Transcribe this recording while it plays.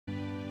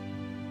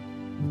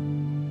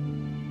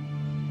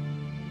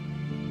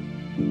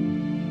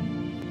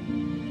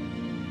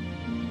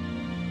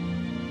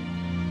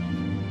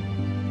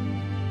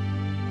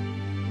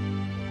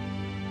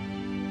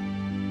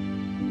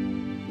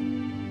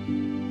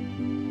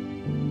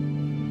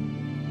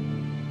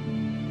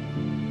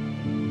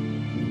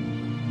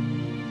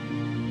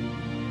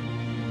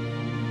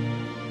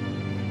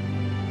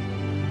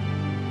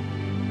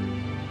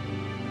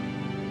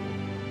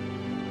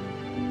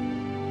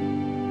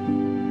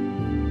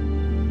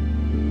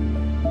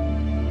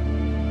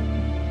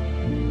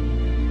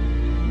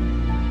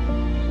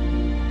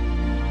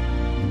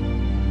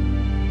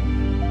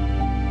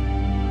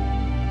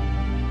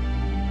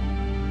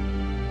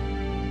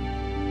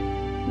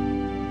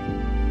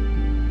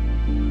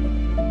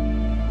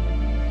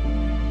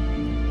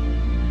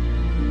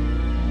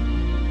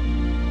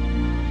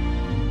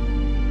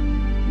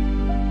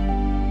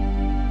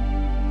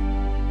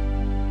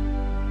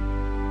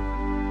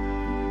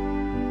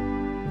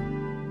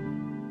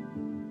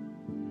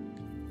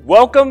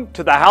Welcome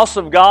to the House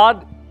of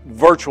God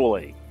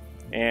virtually.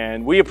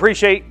 And we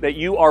appreciate that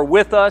you are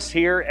with us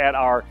here at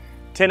our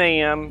 10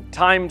 a.m.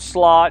 time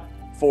slot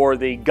for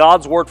the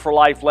God's Word for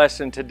Life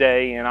lesson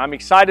today. And I'm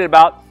excited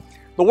about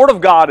the Word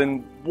of God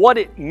and what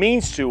it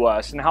means to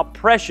us and how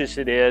precious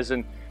it is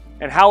and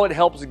how it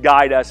helps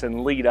guide us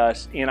and lead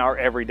us in our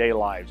everyday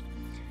lives.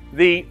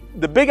 The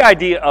big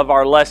idea of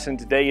our lesson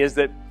today is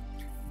that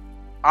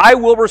I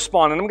will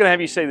respond, and I'm going to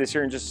have you say this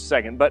here in just a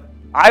second, but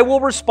I will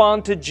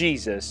respond to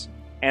Jesus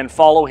and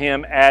follow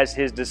Him as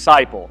His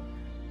disciple.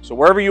 So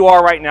wherever you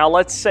are right now,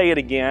 let's say it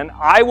again.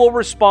 I will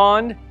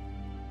respond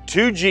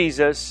to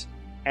Jesus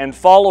and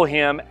follow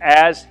Him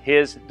as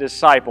His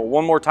disciple.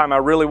 One more time, I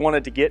really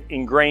wanted to get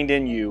ingrained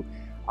in you.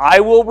 I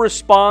will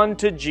respond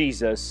to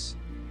Jesus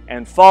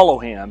and follow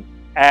Him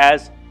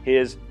as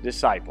His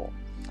disciple.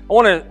 I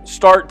want to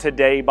start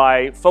today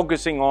by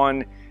focusing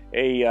on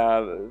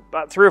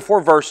about 3 or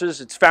 4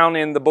 verses. It's found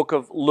in the book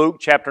of Luke,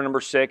 chapter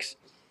number 6.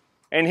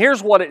 And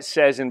here's what it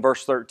says in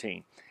verse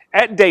 13.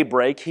 At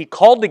daybreak, He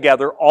called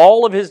together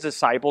all of His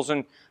disciples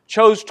and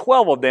chose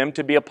 12 of them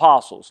to be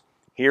apostles.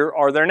 Here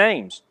are their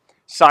names.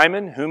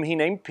 Simon, whom He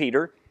named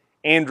Peter,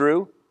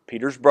 Andrew,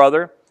 Peter's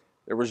brother.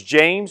 There was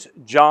James,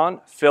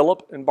 John,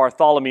 Philip, and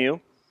Bartholomew.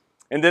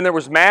 And then there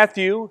was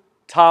Matthew,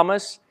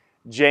 Thomas,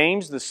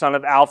 James, the son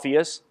of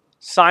Alphaeus,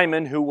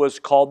 Simon, who was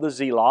called the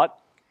Zealot,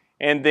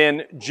 and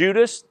then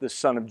Judas, the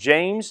son of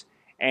James,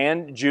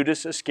 and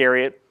Judas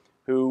Iscariot,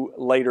 who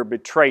later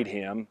betrayed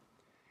Him.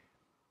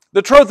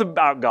 The truth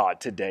about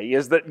God today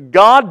is that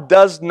God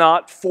does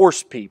not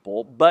force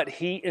people, but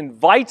He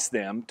invites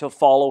them to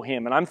follow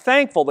Him. And I'm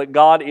thankful that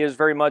God is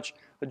very much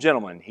a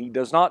gentleman. He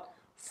does not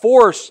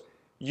force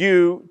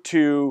you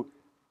to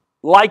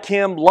like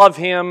Him, love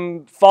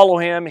Him, follow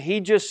Him. He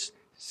just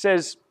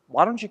says,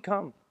 why don't you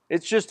come?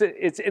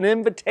 It's an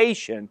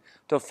invitation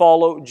to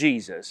follow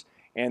Jesus.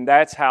 And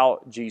that's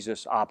how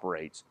Jesus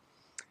operates.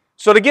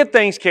 So to get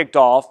things kicked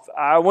off,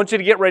 I want you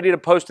to get ready to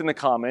post in the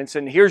comments.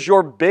 And here's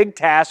your big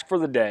task for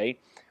the day.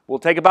 We'll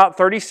take about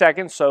 30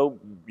 seconds, so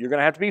you're going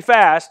to have to be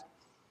fast.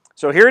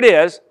 So here it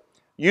is.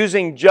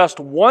 Using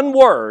just one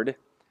word,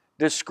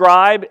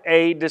 describe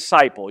a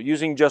disciple.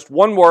 Using just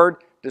one word,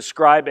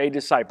 describe a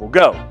disciple.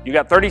 Go. You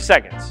got 30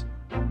 seconds.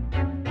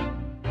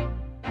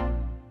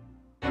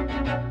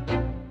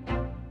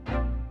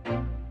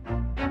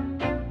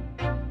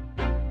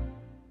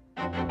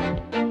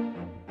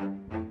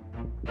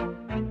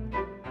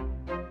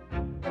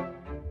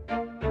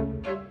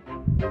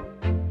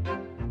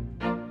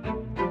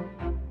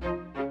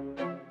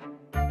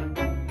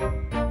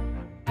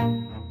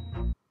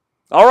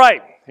 All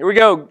right, here we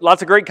go.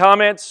 Lots of great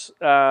comments.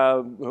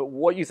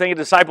 What you think a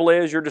disciple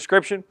is, your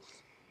description.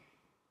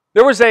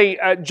 There was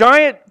a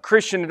giant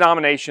Christian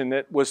denomination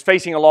that was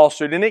facing a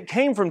lawsuit, and it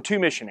came from 2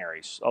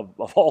 missionaries, of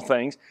all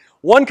things.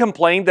 One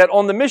complained that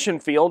on the mission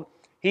field,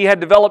 he had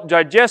developed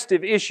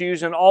digestive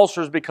issues and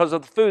ulcers because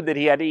of the food that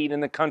he had to eat in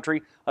the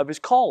country of his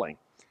calling.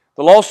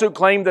 The lawsuit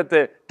claimed that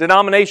the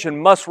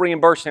denomination must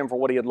reimburse him for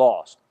what he had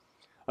lost.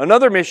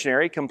 Another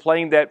missionary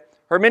complained that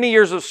her many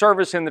years of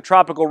service in the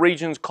tropical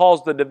regions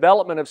caused the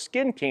development of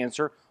skin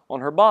cancer on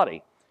her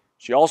body.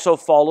 She also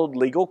followed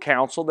legal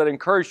counsel that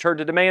encouraged her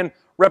to demand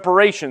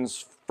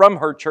reparations from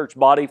her church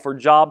body for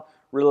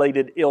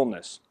job-related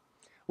illness.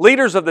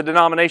 Leaders of the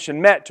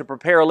denomination met to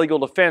prepare a legal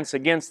defense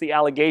against the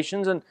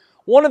allegations, and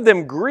one of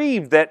them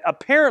grieved that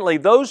apparently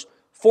those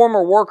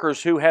former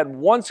workers who had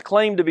once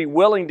claimed to be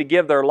willing to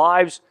give their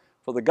lives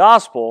for the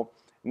gospel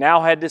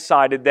now had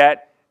decided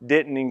that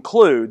didn't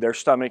include their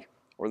stomach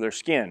or their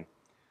skin.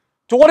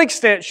 To what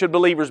extent should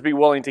believers be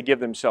willing to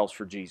give themselves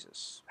for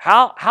Jesus?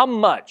 How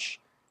much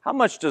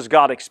does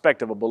God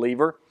expect of a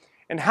believer?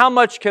 And how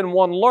much can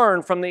one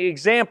learn from the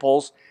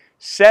examples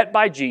set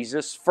by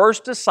Jesus'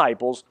 first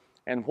disciples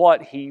and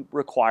what He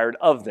required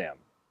of them?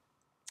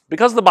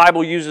 Because the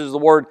Bible uses the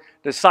word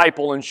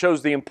disciple and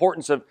shows the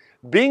importance of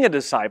being a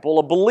disciple,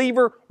 a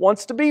believer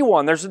wants to be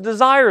one. There's a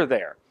desire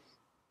there.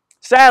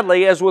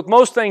 Sadly, as with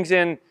most things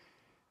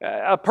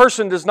a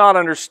person does not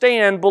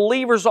understand,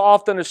 believers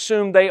often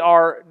assume they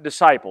are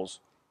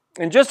disciples.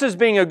 And just as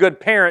being a good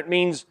parent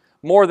means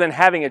more than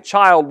having a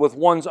child with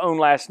one's own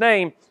last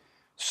name,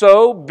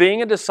 so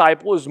being a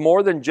disciple is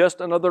more than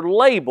just another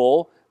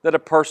label that a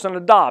person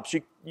adopts.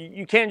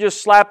 You can't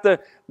just slap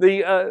the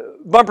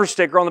bumper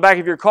sticker on the back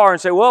of your car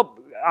and say, well,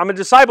 I'm a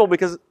disciple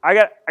because I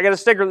got a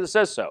sticker that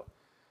says so.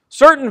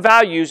 Certain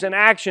values and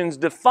actions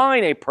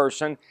define a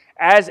person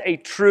as a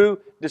true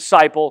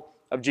disciple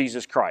of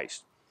Jesus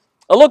Christ.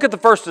 A look at the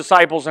first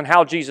disciples and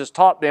how Jesus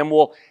taught them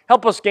will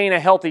help us gain a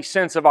healthy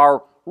sense of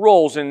our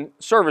roles in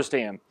service to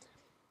Him.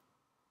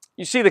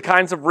 You see the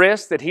kinds of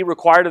risks that He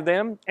required of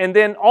them, and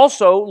then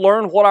also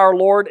learn what our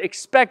Lord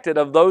expected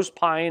of those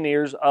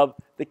pioneers of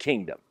the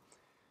kingdom.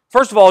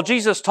 First of all,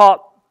 Jesus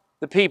taught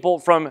the people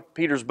from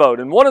Peter's boat,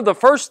 and one of the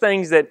first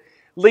things that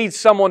leads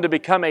someone to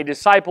become a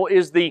disciple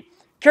is the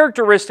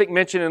characteristic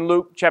mentioned in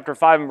Luke chapter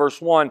 5 and verse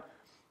 1.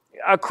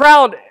 A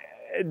crowd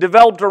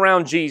developed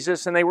around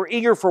Jesus, and they were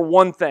eager for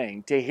one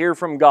thing, to hear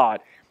from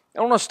God.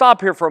 I want to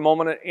stop here for a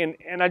moment,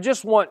 and I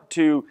just want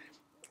to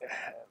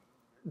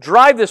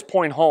drive this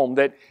point home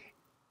that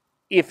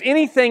if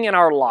anything in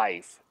our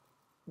life,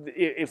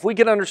 if we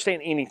can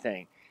understand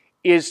anything,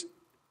 is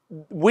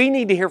we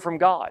need to hear from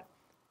God.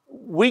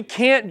 We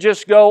can't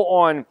just go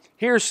on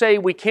hearsay.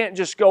 We can't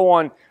just go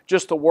on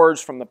just the words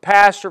from the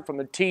pastor, from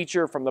the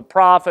teacher, from the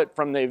prophet,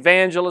 from the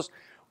evangelist.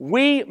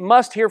 We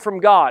must hear from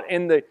God.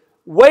 And the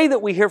way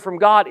that we hear from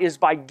God is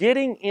by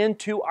getting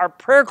into our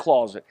prayer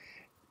closet,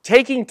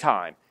 taking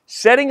time,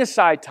 setting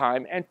aside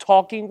time, and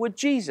talking with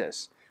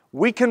Jesus.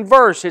 We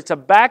converse. It's a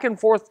back and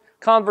forth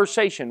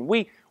conversation.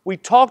 We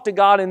talk to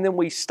God, and then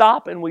we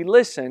stop and we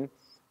listen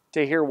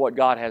to hear what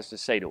God has to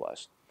say to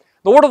us.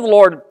 The word of the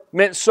Lord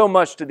meant so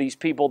much to these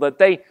people that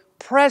they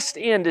pressed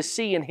in to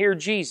see and hear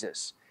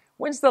Jesus.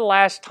 When's the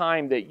last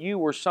time that you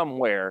were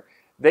somewhere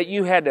that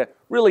you had to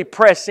really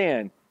press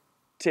in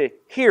to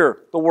hear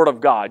the Word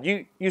of God?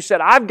 You said,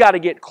 I've got to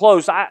get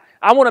close. I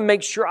want to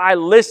make sure I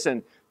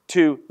listen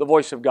to the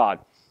voice of God.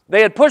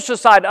 They had pushed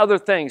aside other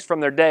things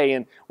from their day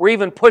and were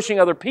even pushing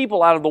other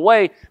people out of the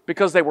way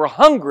because they were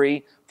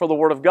hungry for the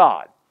Word of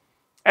God.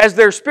 As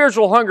their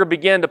spiritual hunger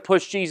began to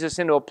push Jesus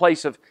into a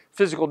place of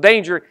physical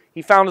danger,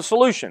 He found a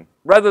solution.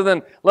 Rather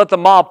than let the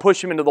mob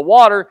push Him into the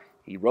water,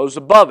 He rose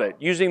above it.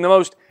 Using the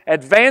most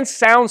advanced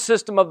sound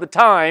system of the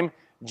time,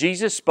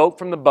 Jesus spoke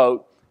from the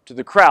boat to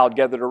the crowd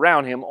gathered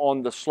around Him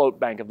on the slope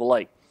bank of the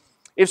lake.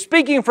 If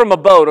speaking from a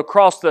boat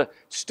across the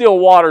still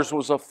waters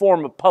was a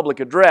form of public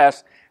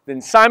address, then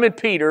Simon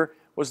Peter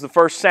was the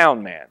first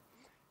sound man.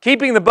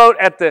 Keeping the boat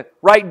at the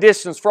right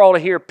distance for all to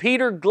hear,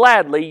 Peter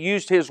gladly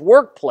used his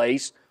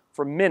workplace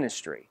for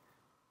ministry.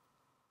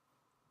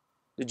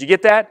 Did you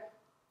get that?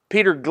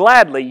 Peter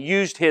gladly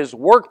used his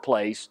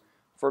workplace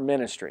for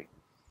ministry.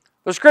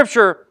 The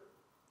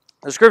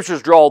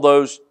Scriptures draw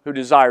those who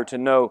desire to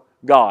know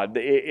God.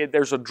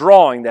 There's a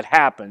drawing that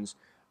happens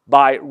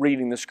by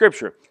reading the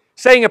Scripture.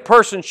 Saying a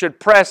person should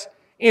press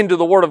into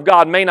the Word of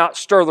God may not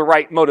stir the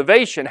right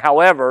motivation.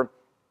 However,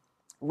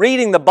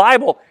 reading the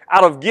Bible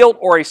out of guilt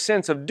or a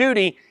sense of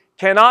duty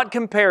cannot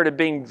compare to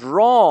being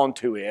drawn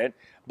to it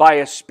by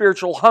a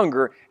spiritual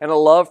hunger and a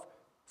love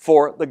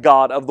for the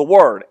God of the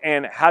Word.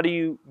 And how do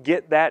you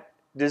get that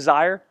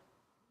desire?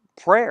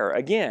 Prayer.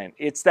 Again,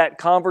 it's that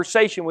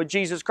conversation with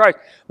Jesus Christ.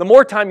 The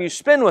more time you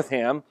spend with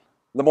Him,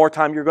 the more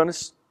time you're going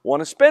to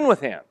want to spend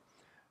with Him.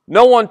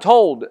 No one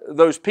told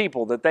those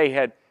people that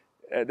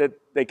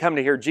they come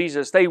to hear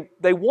Jesus.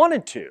 They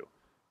wanted to.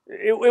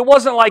 It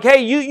wasn't like,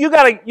 hey, you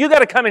got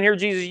to come and hear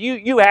Jesus.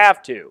 You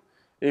have to.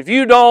 If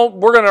you don't,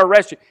 we're going to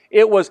arrest you.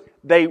 It was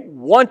they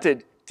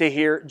wanted to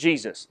hear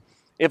Jesus.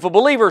 If a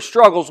believer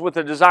struggles with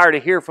a desire to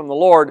hear from the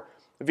Lord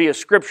via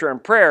Scripture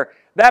and prayer,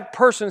 that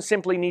person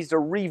simply needs to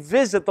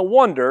revisit the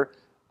wonder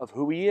of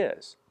who He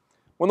is.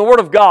 When the Word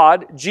of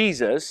God,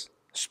 Jesus,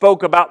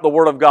 spoke about the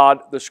Word of God,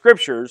 the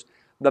Scriptures,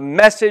 the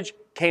message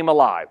came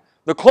alive.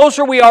 The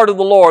closer we are to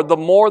the Lord, the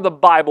more the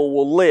Bible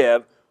will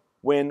live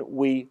when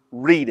we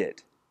read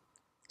it.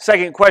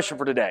 Second question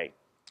for today.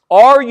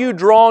 Are you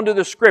drawn to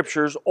the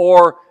Scriptures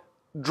or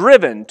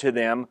driven to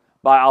them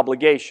by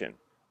obligation?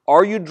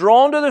 Are you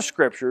drawn to the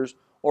Scriptures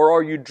or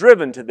are you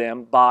driven to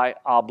them by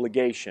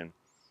obligation?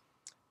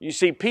 You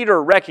see,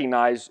 Peter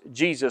recognized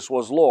Jesus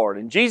was Lord.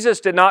 And Jesus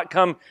did not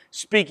come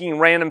speaking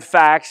random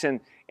facts and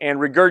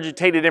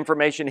regurgitated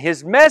information.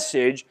 His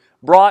message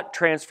brought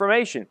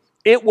transformation.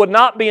 It would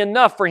not be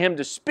enough for Him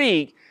to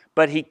speak,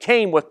 but He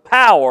came with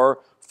power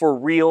for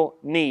real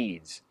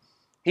needs.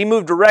 He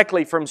moved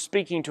directly from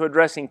speaking to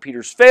addressing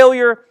Peter's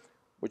failure,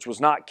 which was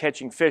not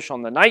catching fish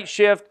on the night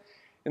shift.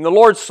 And the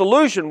Lord's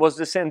solution was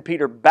to send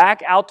Peter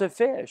back out to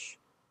fish.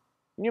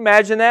 Can you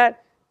imagine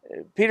that?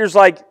 Peter's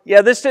like,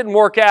 yeah, this didn't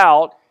work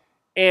out.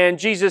 And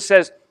Jesus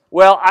says,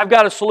 well, I've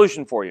got a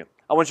solution for you.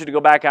 I want you to go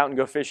back out and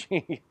go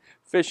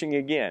fishing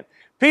again.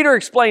 Peter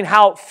explained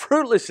how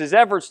fruitless his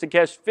efforts to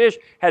catch fish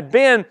had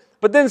been,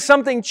 but then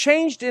something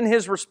changed in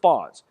his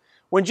response.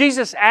 When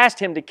Jesus asked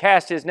him to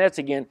cast his nets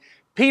again,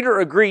 Peter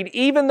agreed,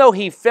 even though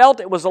he felt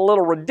it was a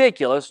little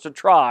ridiculous to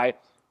try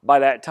by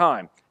that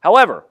time.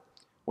 However,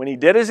 when he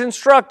did as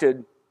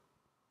instructed,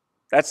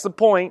 that's the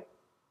point,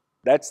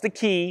 that's the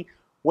key.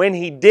 When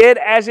he did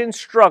as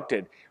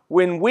instructed,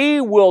 when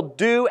we will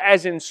do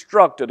as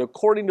instructed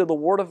according to the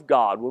Word of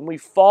God, when we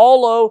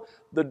follow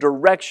the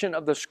direction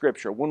of the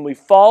Scripture, when we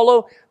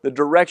follow the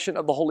direction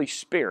of the Holy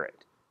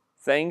Spirit,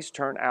 things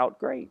turn out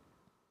great.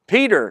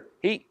 Peter,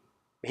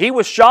 he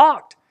was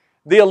shocked.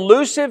 The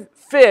elusive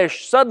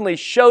fish suddenly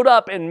showed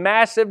up in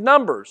massive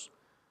numbers.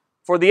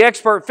 For the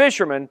expert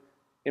fisherman,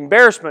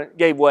 embarrassment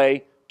gave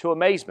way to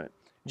amazement.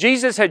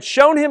 Jesus had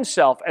shown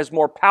Himself as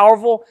more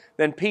powerful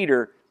than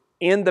Peter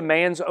in the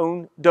man's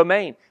own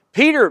domain.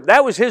 Peter,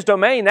 that was his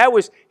domain.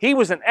 He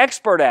was an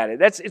expert at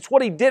it. It's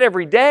what he did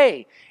every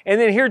day.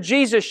 And then here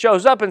Jesus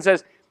shows up and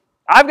says,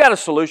 I've got a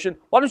solution.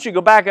 Why don't you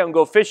go back out and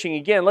go fishing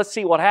again? Let's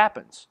see what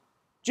happens.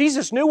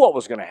 Jesus knew what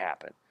was going to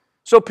happen.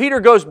 So Peter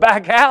goes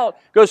back out,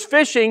 goes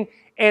fishing,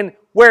 and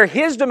where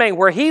his domain,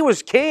 where he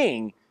was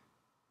king,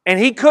 and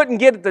he couldn't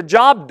get the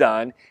job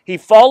done, he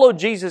followed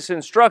Jesus'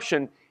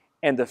 instruction,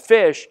 and the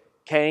fish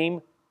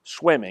came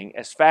swimming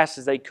as fast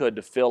as they could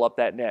to fill up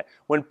that net.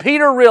 When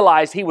Peter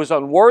realized he was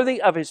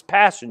unworthy of his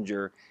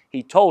passenger,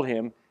 he told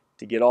him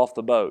to get off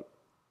the boat.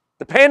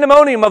 The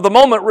pandemonium of the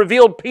moment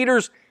revealed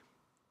Peter's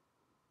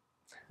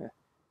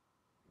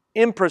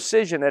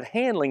imprecision at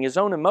handling his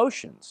own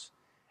emotions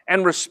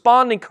and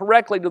responding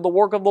correctly to the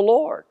work of the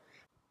Lord.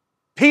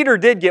 Peter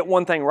did get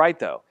one thing right,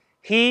 though.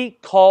 He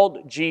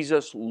called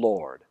Jesus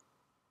Lord.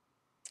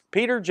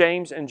 Peter,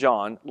 James, and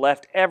John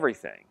left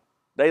everything.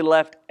 They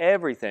left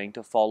everything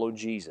to follow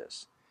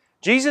Jesus.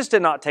 Jesus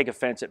did not take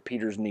offense at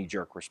Peter's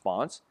knee-jerk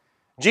response.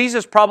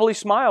 Jesus probably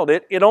smiled.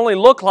 It only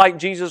looked like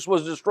Jesus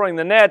was destroying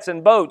the nets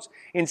and boats.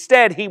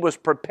 Instead, he was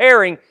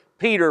preparing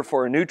Peter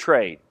for a new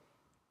trade.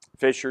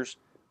 Fishers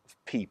of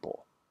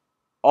people.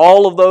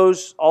 All of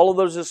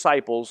those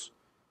disciples,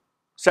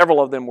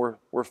 several of them were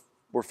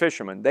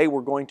fishermen. They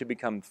were going to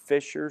become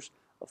fishers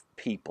of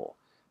people.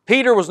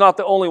 Peter was not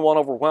the only one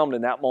overwhelmed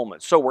in that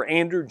moment. So were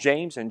Andrew,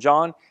 James, and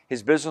John,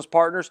 his business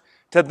partners.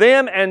 To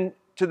them and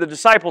to the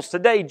disciples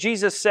today,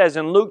 Jesus says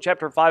in Luke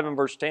chapter 5 and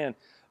verse 10,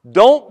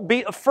 don't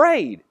be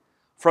afraid.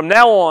 From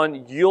now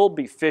on, you'll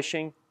be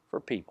fishing for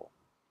people.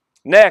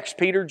 Next,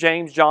 Peter,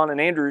 James, John,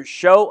 and Andrew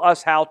show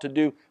us how to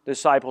do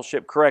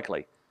discipleship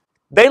correctly.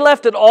 They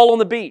left it all on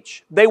the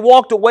beach. They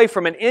walked away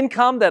from an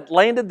income that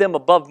landed them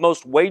above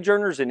most wage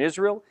earners in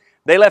Israel.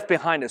 They left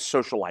behind a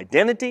social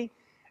identity,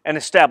 an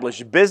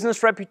established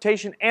business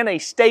reputation, and a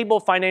stable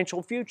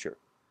financial future.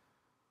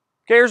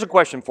 Okay, here's a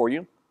question for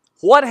you.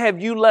 What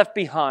have you left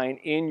behind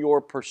in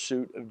your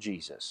pursuit of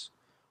Jesus?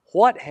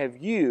 What have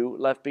you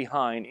left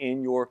behind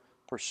in your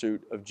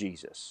pursuit of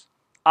Jesus?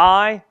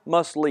 I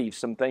must leave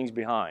some things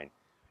behind.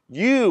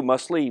 You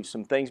must leave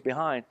some things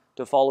behind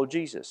to follow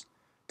Jesus.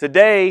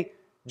 Today,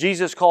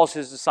 Jesus calls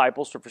His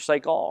disciples to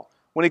forsake all.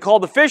 When He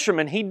called the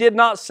fishermen, He did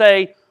not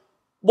say,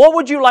 what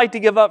would you like to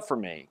give up for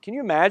me? Can you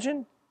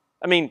imagine?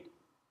 I mean,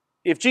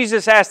 if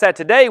Jesus asked that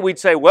today, we'd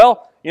say,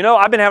 well, you know,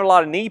 I've been having a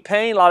lot of knee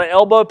pain, a lot of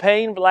elbow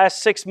pain for the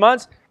last 6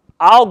 months.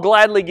 I'll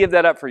gladly give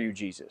that up for you,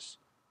 Jesus.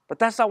 But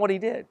that's not what He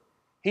did.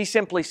 He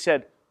simply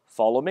said,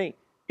 follow me.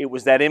 It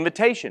was that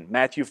invitation,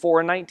 Matthew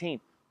 4 and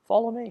 19.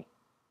 Follow me.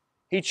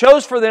 He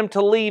chose for them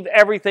to leave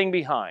everything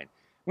behind.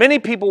 Many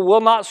people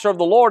will not serve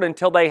the Lord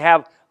until they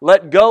have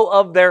let go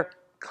of their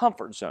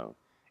comfort zone.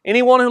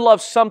 Anyone who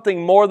loves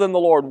something more than the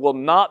Lord will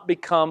not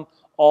become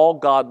all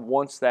God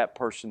wants that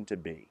person to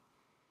be.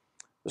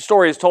 The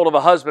story is told of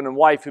a husband and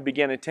wife who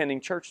began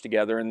attending church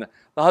together, and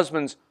the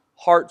husband's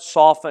heart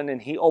softened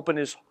and he opened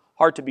his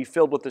heart to be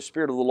filled with the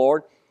Spirit of the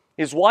Lord.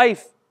 His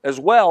wife as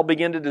well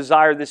began to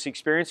desire this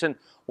experience and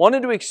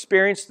wanted to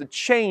experience the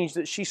change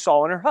that she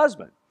saw in her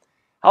husband.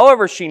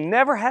 However, she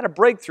never had a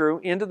breakthrough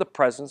into the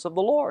presence of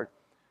the Lord.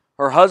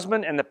 Her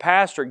husband and the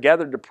pastor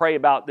gathered to pray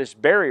about this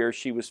barrier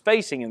she was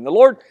facing, and the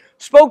Lord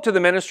spoke to the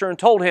minister and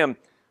told him,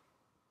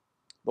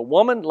 the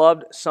woman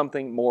loved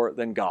something more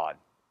than God.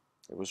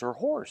 It was her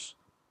horse.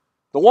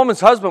 The woman's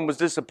husband was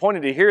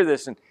disappointed to hear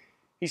this, and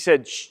he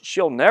said,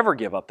 she'll never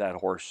give up that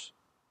horse.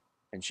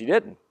 And she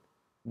didn't.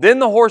 Then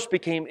the horse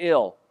became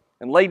ill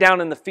and lay down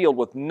in the field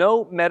with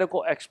no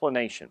medical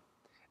explanation.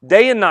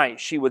 Day and night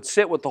she would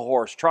sit with the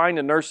horse, trying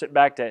to nurse it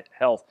back to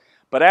health.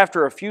 But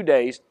after a few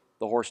days,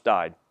 the horse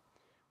died.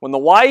 When the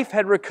wife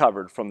had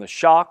recovered from the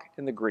shock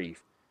and the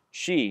grief,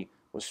 she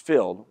was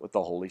filled with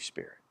the Holy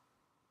Spirit.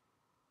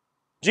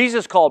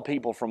 Jesus called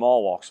people from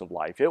all walks of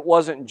life. It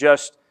wasn't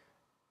just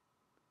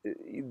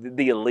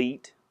the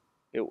elite.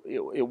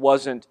 It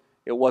wasn't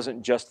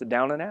just the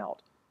down and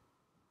out.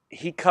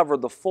 He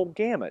covered the full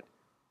gamut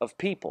of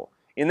people.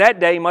 In that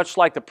day, much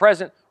like the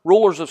present,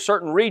 rulers of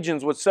certain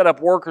regions would set up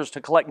workers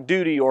to collect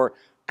duty or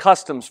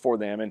customs for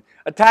them. And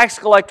a tax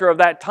collector of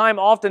that time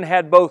often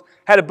had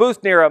a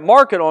booth near a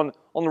market on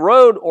the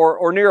road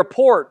or near a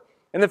port.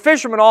 And the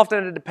fishermen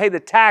often had to pay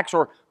the tax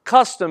or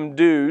custom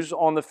dues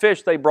on the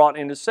fish they brought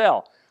in to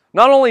sell.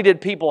 Not only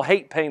did people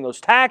hate paying those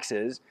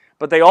taxes,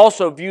 but they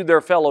also viewed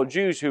their fellow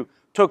Jews who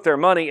took their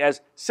money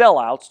as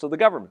sellouts to the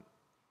government.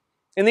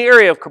 In the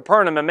area of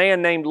Capernaum, a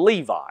man named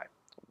Levi,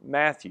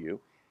 Matthew,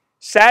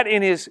 sat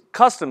in his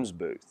customs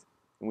booth.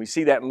 And we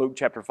see that in Luke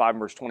chapter 5,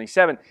 verse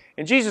 27.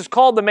 And Jesus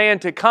called the man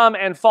to come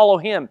and follow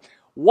him.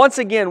 Once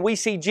again, we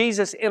see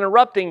Jesus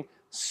interrupting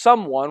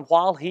someone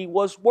while he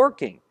was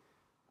working.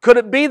 Could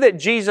it be that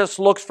Jesus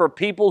looks for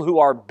people who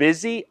are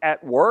busy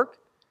at work?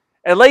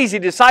 A lazy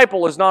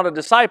disciple is not a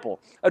disciple.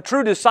 A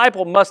true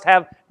disciple must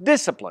have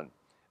discipline.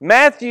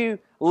 Matthew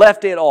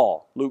left it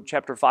all. Luke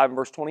chapter 5 and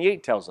verse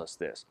 28 tells us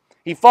this.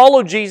 He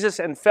followed Jesus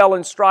and fell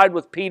in stride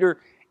with Peter,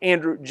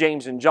 Andrew,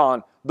 James, and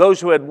John.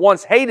 Those who had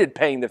once hated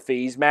paying the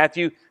fees,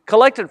 Matthew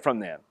collected from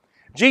them.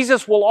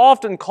 Jesus will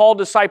often call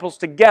disciples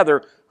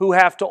together who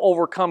have to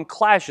overcome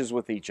clashes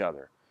with each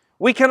other.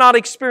 We cannot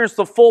experience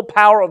the full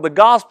power of the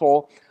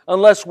gospel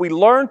unless we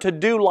learn to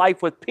do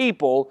life with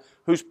people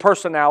whose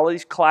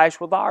personalities clash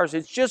with ours.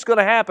 It's just going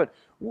to happen.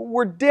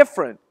 We're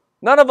different.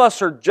 None of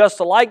us are just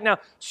alike. Now,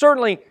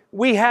 certainly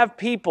we have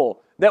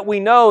people that we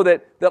know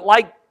that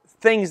like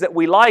things that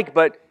we like,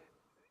 but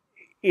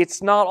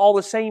it's not all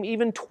the same.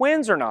 Even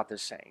twins are not the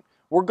same.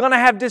 We're going to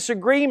have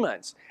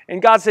disagreements.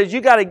 And God says,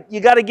 you got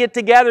to get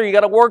together. You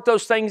got to work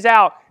those things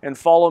out and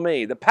follow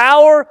me. The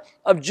power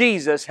of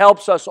Jesus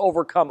helps us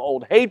overcome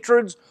old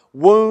hatreds,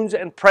 wounds,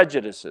 and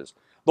prejudices.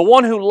 The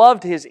one who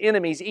loved His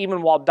enemies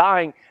even while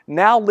dying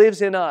now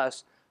lives in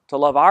us to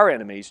love our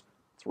enemies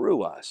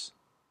through us.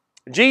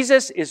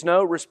 Jesus is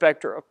no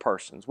respecter of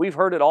persons. We've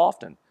heard it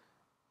often,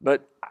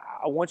 but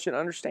I want you to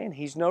understand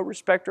He's no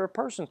respecter of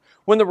persons.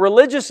 When the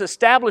religious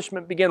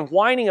establishment began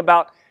whining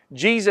about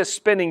Jesus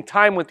spending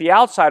time with the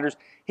outsiders,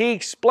 He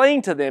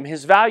explained to them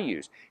His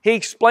values. He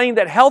explained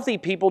that healthy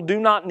people do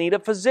not need a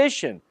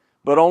physician,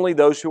 but only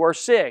those who are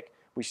sick.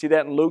 We see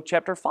that in Luke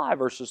chapter 5,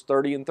 verses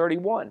 30 and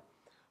 31.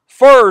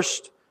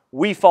 First,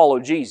 we follow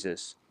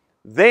Jesus.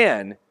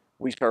 Then,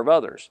 we serve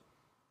others.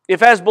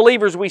 If as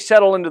believers we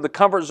settle into the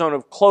comfort zone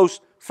of close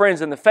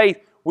friends in the faith,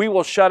 we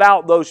will shut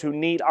out those who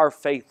need our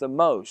faith the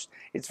most.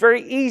 It's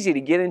very easy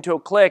to get into a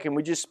clique and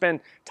we just spend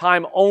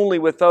time only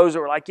with those that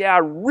are like, yeah, I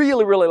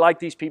really, really like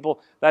these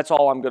people. That's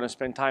all I'm going to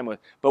spend time with.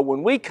 But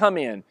when we come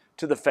in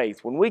to the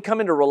faith, when we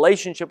come into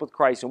relationship with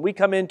Christ, and we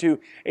come into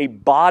a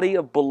body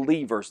of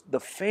believers, the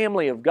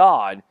family of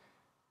God,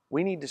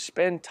 we need to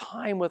spend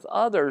time with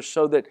others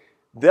so that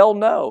they'll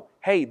know,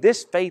 hey,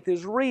 this faith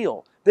is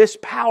real. This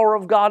power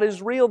of God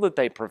is real that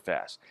they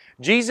profess.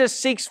 Jesus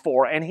seeks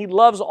for and He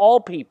loves all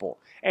people,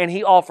 and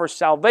He offers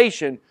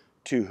salvation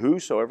to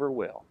whosoever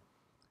will.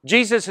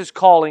 Jesus is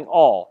calling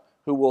all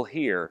who will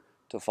hear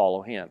to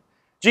follow Him.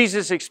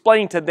 Jesus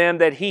explained to them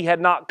that He had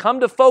not come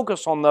to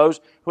focus on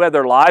those who had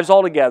their lives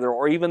all together,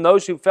 or even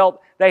those who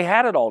felt they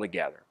had it all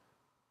together.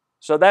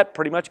 So that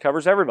pretty much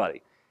covers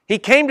everybody. He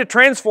came to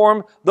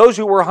transform those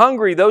who were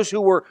hungry, those who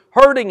were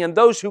hurting, and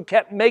those who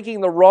kept making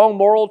the wrong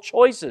moral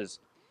choices.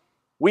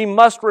 We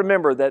must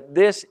remember that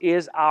this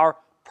is our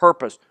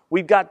purpose.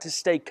 We've got to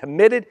stay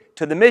committed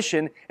to the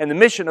mission, and the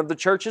mission of the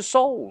church is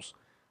souls.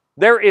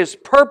 There is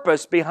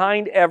purpose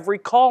behind every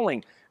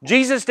calling.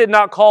 Jesus did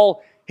not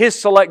call His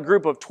select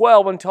group of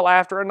 12 until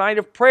after a night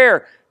of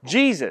prayer.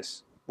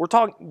 Jesus, we're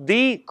talking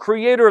the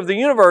Creator of the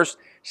universe,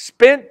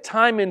 spent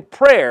time in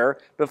prayer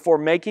before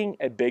making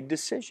a big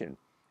decision.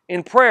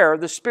 In prayer,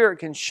 the Spirit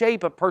can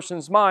shape a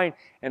person's mind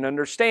and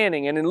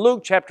understanding. And in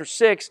Luke chapter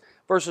 6,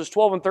 verses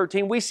 12 and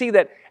 13, we see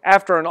that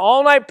after an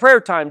all-night prayer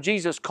time,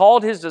 Jesus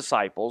called His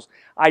disciples,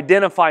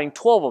 identifying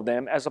 12 of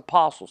them as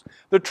apostles.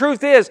 The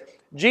truth is,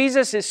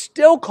 Jesus is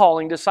still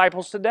calling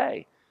disciples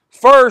today.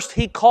 First,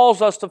 He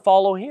calls us to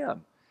follow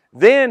Him.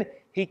 Then,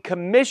 He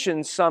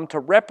commissions some to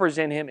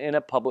represent Him in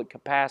a public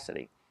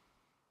capacity.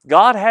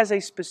 God has a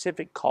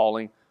specific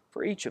calling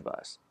for each of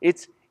us.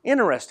 It's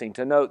interesting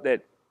to note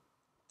that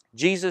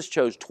Jesus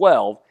chose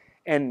 12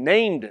 and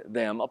named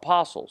them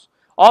apostles.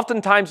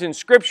 Oftentimes in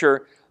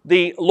Scripture,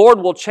 the Lord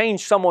will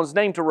change someone's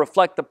name to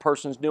reflect the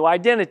person's new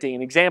identity.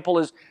 An example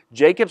is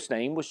Jacob's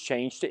name was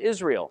changed to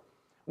Israel.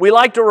 We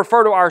like to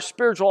refer to our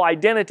spiritual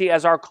identity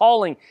as our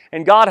calling,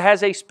 and God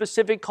has a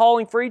specific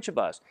calling for each of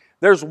us.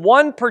 There's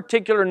one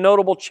particular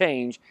notable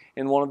change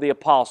in one of the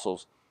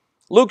apostles.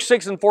 Luke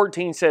 6 and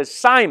 14 says,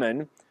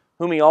 Simon,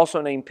 whom He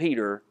also named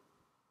Peter,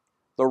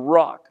 the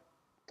rock.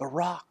 The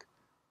rock.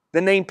 The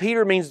name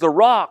Peter means the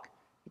rock.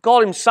 He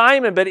called him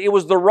Simon, but it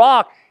was the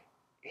rock.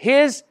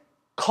 His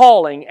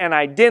calling and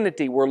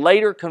identity were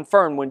later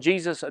confirmed when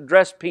Jesus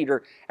addressed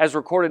Peter, as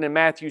recorded in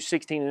Matthew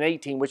 16 and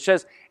 18, which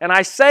says, And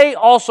I say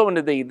also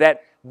unto thee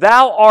that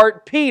thou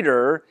art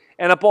Peter,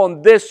 and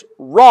upon this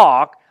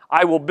rock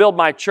I will build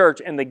my church,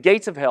 and the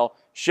gates of hell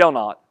shall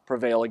not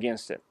prevail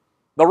against it.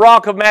 The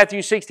rock of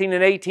Matthew 16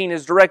 and 18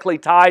 is directly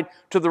tied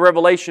to the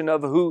revelation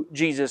of who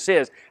Jesus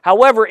is.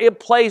 However,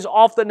 it plays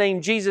off the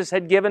name Jesus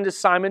had given to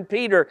Simon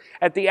Peter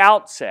at the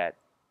outset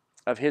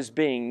of his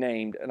being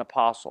named an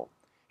apostle.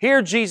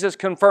 Here Jesus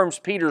confirms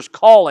Peter's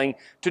calling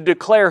to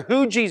declare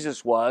who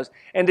Jesus was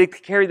and to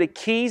carry the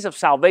keys of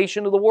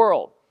salvation to the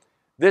world.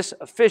 This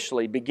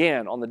officially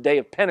began on the day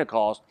of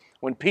Pentecost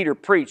when Peter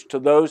preached to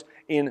those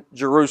in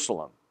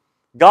Jerusalem.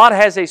 God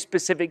has a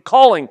specific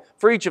calling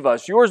for each of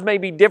us. Yours may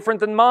be different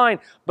than mine,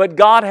 but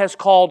God has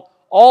called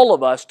all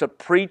of us to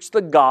preach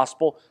the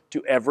gospel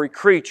to every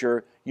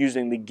creature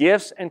using the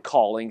gifts and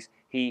callings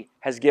He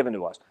has given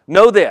to us.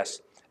 Know this,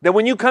 that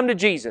when you come to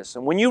Jesus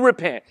and when you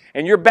repent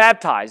and you're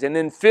baptized and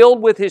then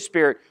filled with His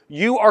Spirit,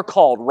 you are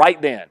called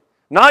right then.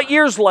 Not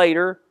years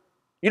later.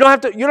 You don't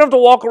have to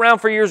walk around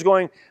for years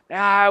going,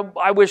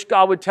 I wish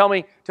God would tell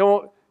me,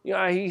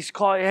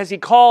 has He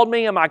called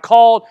me? Am I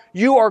called?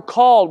 You are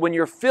called. When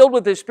you're filled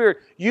with His Spirit,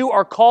 you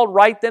are called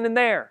right then and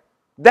there.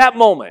 That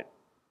moment,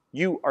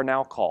 you are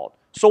now called.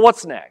 So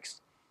what's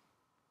next?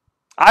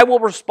 I will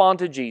respond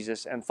to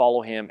Jesus and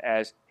follow Him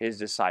as His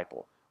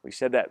disciple. We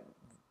said that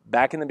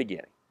back in the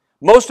beginning.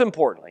 Most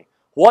importantly,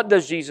 what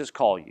does Jesus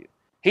call you?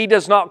 He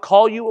does not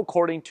call you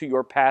according to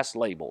your past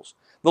labels.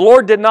 The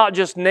Lord did not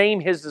just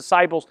name His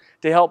disciples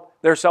to help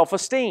their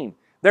self-esteem.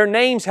 Their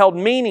names held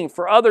meaning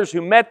for others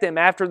who met them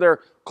after their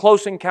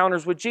close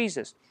encounters with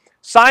Jesus.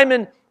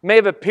 Simon may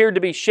have appeared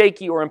to be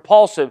shaky or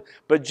impulsive,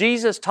 but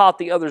Jesus taught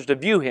the others to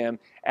view him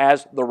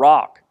as the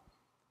rock.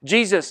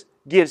 Jesus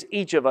gives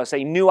each of us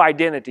a new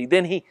identity.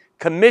 Then He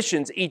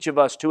commissions each of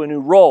us to a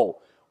new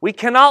role. We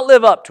cannot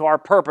live up to our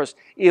purpose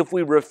if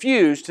we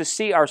refuse to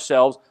see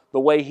ourselves the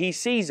way He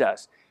sees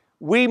us.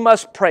 We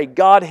must pray,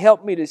 God,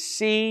 help me to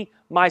see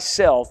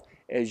myself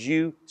as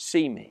You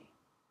see me.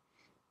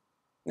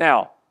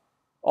 Now,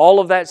 all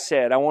of that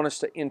said, I want us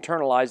to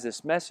internalize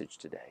this message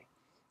today.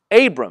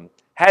 Abram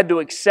had to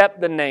accept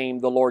the name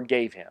the Lord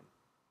gave him.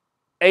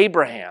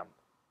 Abraham,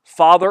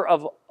 father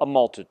of a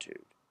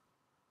multitude.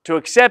 To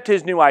accept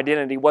his new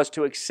identity was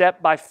to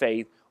accept by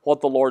faith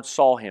what the Lord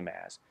saw him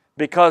as,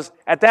 because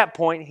at that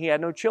point he had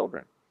no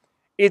children.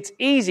 It's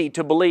easy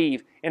to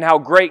believe in how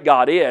great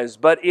God is,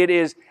 but it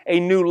is a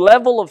new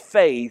level of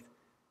faith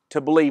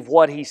to believe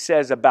what He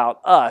says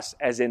about us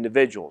as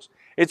individuals.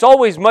 It's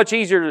always much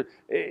easier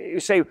to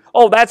say,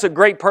 oh, that's a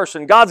great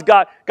person. God's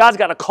got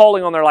a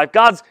calling on their life.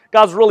 God's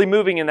really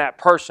moving in that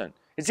person.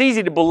 It's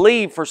easy to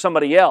believe for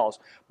somebody else,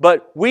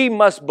 but we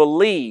must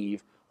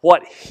believe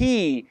what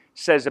He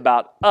says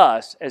about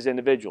us as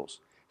individuals.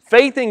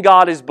 Faith in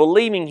God is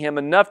believing Him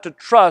enough to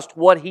trust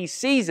what He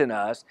sees in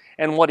us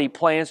and what He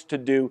plans to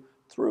do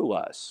through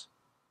us.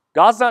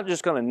 God's not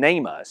just going to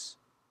name us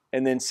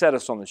and then set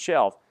us on the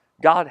shelf.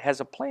 God has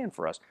a plan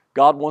for us.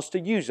 God wants to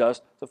use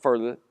us to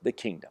further the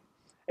kingdom.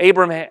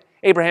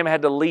 Abraham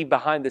had to leave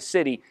behind the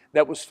city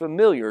that was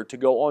familiar to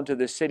go on to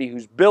the city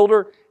whose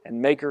builder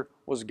and maker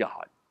was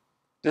God.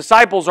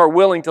 Disciples are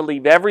willing to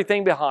leave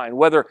everything behind,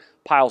 whether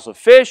piles of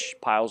fish,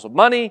 piles of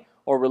money,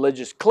 or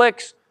religious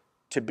cliques,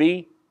 to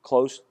be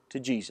close to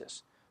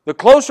Jesus. The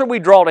closer we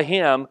draw to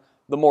Him,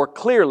 the more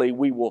clearly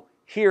we will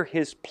hear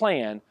His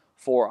plan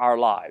for our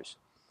lives.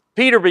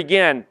 Peter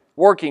began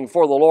working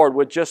for the Lord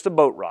with just a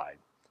boat ride.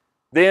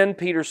 Then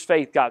Peter's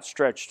faith got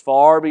stretched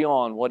far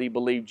beyond what he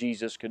believed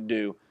Jesus could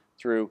do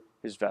through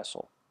his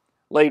vessel.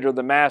 Later,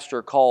 the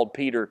Master called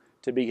Peter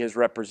to be His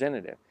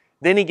representative.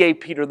 Then He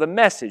gave Peter the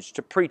message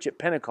to preach at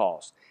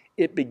Pentecost.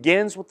 It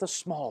begins with a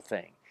small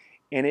thing,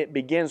 and it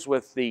begins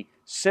with the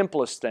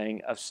simplest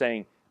thing of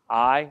saying,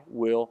 I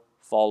will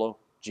follow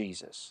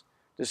Jesus.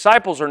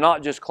 Disciples are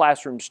not just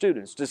classroom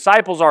students.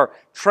 Disciples are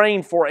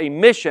trained for a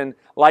mission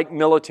like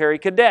military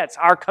cadets.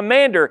 Our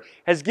commander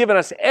has given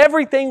us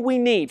everything we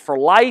need for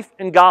life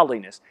and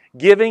godliness,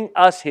 giving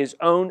us His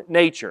own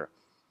nature.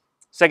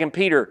 2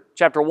 Peter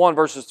chapter 1,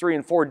 verses 3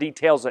 and 4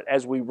 details it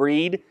as we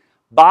read,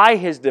 by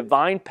His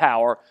divine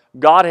power,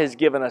 God has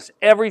given us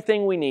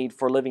everything we need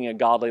for living a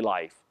godly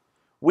life.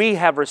 We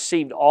have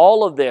received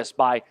all of this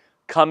by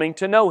coming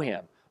to know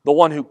Him, the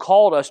one who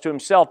called us to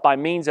Himself by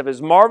means of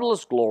His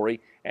marvelous glory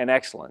and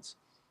excellence.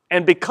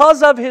 And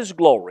because of His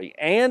glory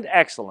and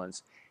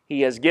excellence,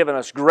 He has given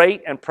us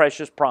great and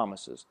precious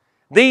promises.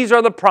 These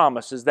are the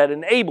promises that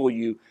enable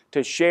you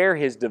to share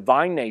His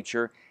divine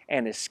nature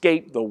and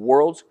escape the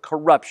world's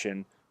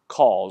corruption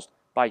caused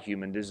by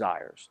human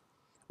desires.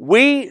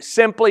 We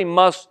simply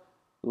must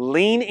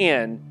lean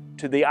in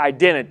to the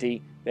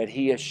identity that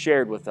He has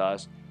shared with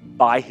us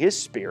by His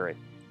Spirit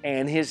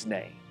and His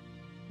name.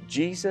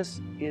 Jesus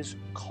is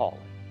calling.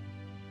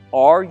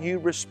 Are you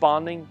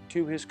responding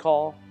to His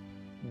call?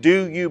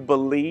 Do you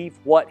believe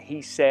what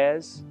He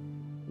says?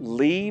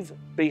 Leave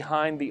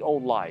behind the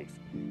old life.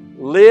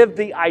 Live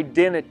the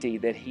identity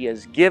that He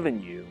has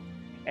given you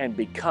and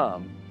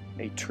become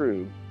a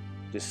true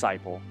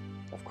disciple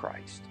of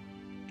Christ.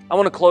 I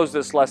want to close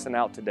this lesson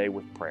out today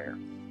with prayer.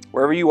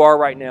 Wherever you are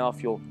right now,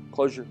 if you'll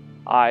close your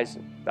eyes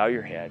and bow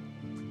your head.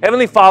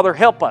 Heavenly Father,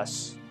 help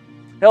us.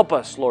 Help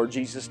us, Lord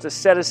Jesus, to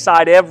set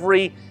aside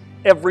every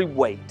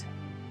weight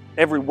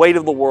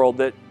of the world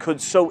that could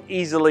so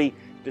easily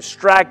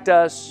distract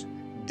us,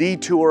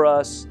 detour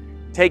us,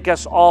 take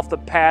us off the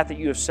path that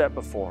You have set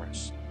before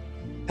us.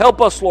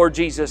 Help us, Lord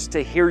Jesus,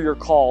 to hear Your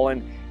call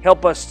and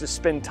help us to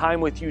spend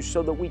time with You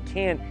so that we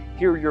can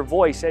hear Your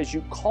voice as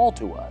You call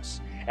to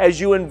us, as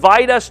You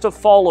invite us to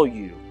follow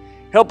You.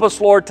 Help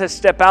us, Lord, to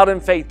step out in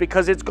faith,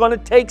 because it's going to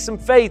take some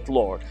faith,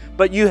 Lord.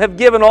 But You have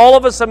given all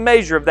of us a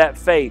measure of that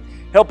faith.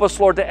 Help us,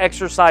 Lord, to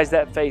exercise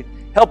that faith.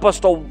 Help us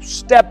to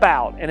step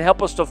out and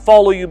help us to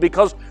follow You,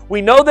 because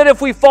we know that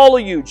if we follow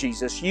You,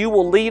 Jesus, You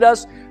will lead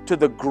us to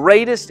the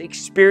greatest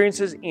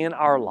experiences in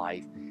our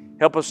life.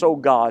 Help us, oh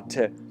God,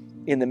 to,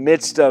 in the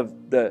midst of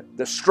the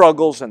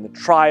struggles and the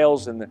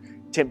trials and the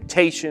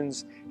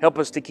temptations, help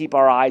us to keep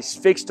our eyes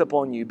fixed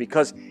upon You,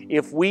 because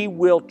if we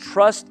will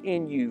trust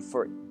in You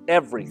for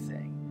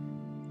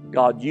everything,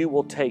 God, You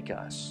will take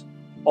us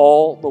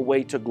all the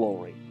way to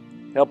glory.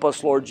 Help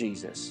us, Lord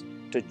Jesus,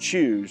 to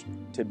choose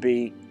to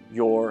be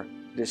Your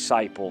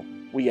disciple.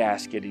 We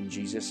ask it in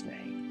Jesus'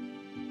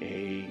 name.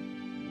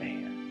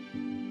 Amen.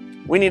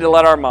 We need to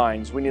let our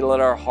minds, we need to let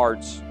our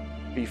hearts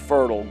be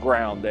fertile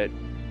ground that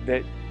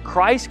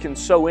Christ can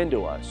sow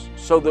into us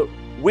so that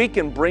we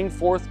can bring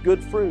forth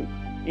good fruit.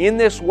 In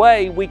this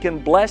way, we can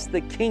bless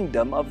the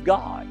kingdom of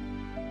God.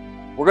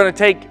 We're going to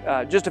take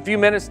just a few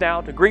minutes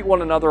now to greet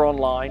one another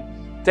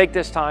online. Take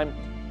this time.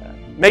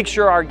 Make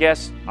sure our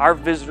guests, our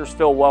visitors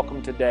feel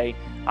welcome today.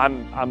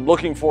 I'm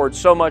looking forward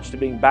so much to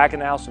being back in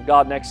the house of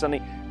God next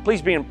Sunday.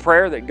 Please be in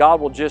prayer that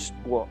God will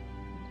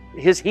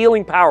His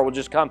healing power will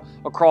just come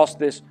across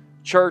this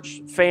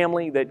church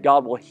family, that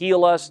God will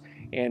heal us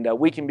and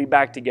we can be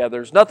back together.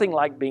 There's nothing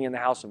like being in the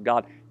house of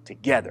God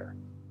together.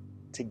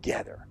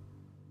 Together.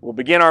 We'll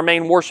begin our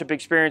main worship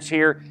experience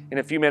here in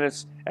a few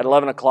minutes at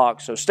 11 o'clock,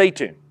 so stay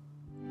tuned.